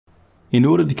In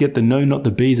order to get the No Not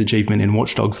the Bees achievement in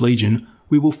Watch Dogs Legion,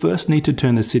 we will first need to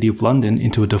turn the City of London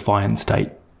into a defiant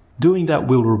state. Doing that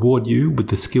will reward you with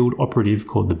the skilled operative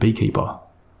called the Beekeeper.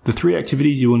 The 3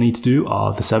 activities you will need to do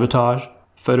are the Sabotage,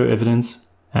 Photo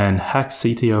Evidence, and Hack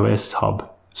CtOS Hub.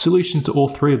 Solutions to all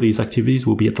 3 of these activities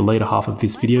will be at the later half of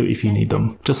this video if you need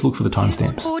them. Just look for the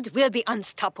timestamps. Food will be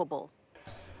unstoppable.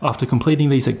 After completing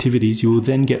these activities, you will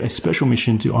then get a special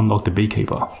mission to unlock the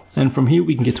Beekeeper. And from here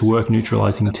we can get to work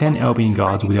neutralizing 10 Albion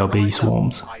guards with our bee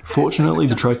swarms. Fortunately,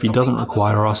 the trophy doesn't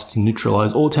require us to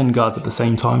neutralize all 10 guards at the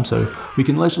same time, so we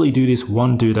can leisurely do this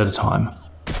one dude at a time.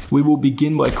 We will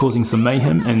begin by causing some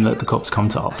mayhem and let the cops come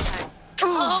to us.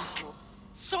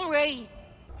 Sorry.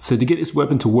 So to get this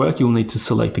weapon to work, you'll need to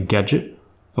select the gadget,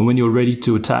 and when you're ready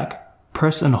to attack,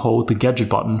 press and hold the gadget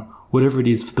button, whatever it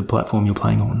is for the platform you're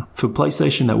playing on. For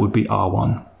PlayStation, that would be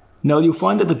R1. Now you'll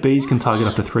find that the bees can target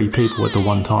up to 3 people at the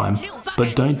one time,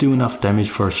 but don't do enough damage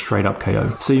for a straight up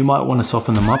KO, so you might want to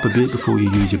soften them up a bit before you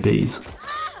use your bees.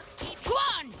 Go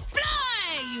on,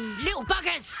 fly, you little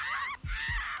buggers!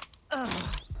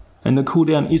 And the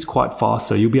cooldown is quite fast,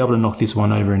 so you'll be able to knock this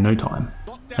one over in no time.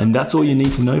 And that's all you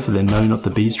need to know for the No Not the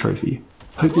Bees trophy.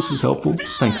 Hope this was helpful,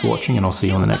 thanks for watching, and I'll see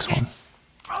you on the next one.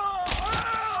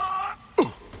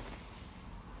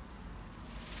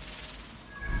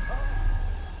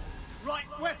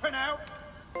 Weapon out!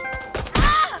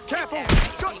 Careful!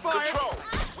 Shots fired! Control.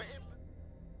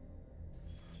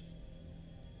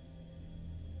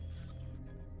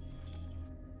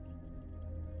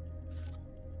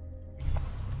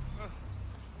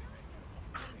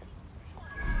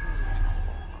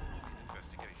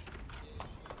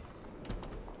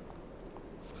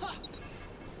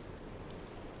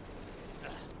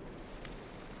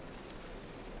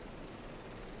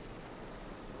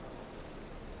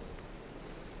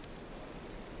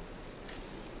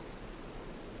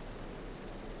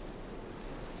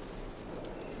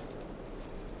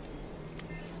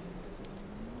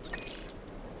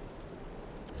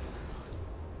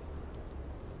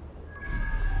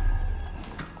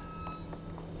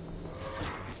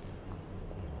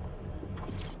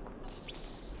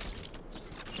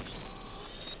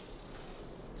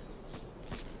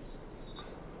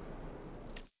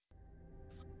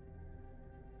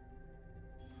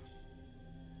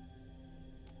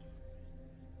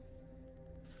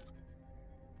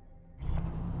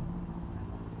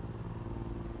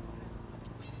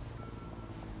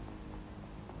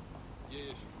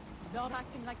 Not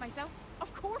acting like myself?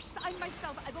 Of course I'm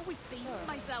myself. I've always been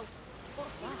myself.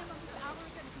 What's that? Even amongst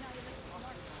arrogant nihilistic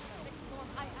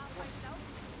narcissists, I am myself.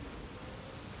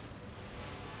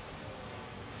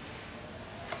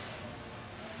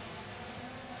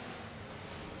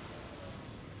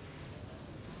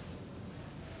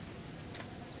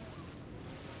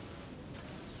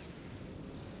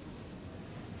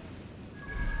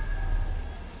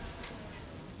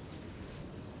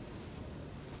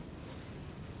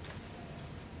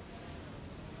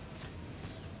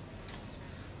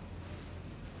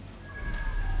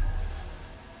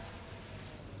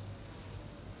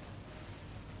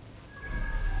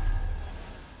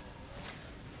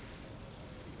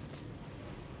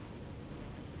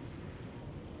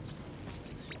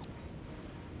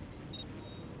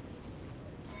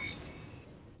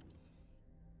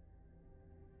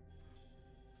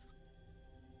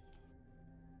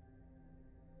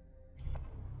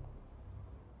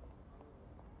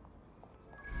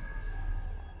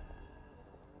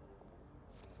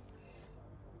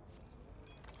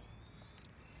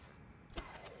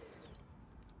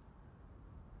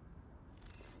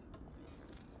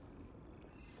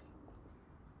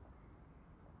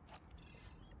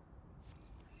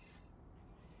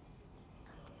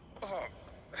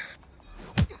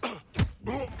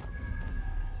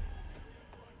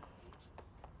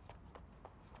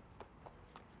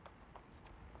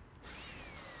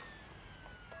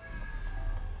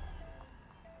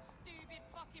 Stupid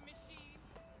fucking machine.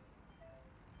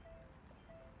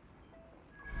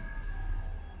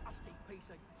 Ugly piece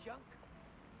of junk.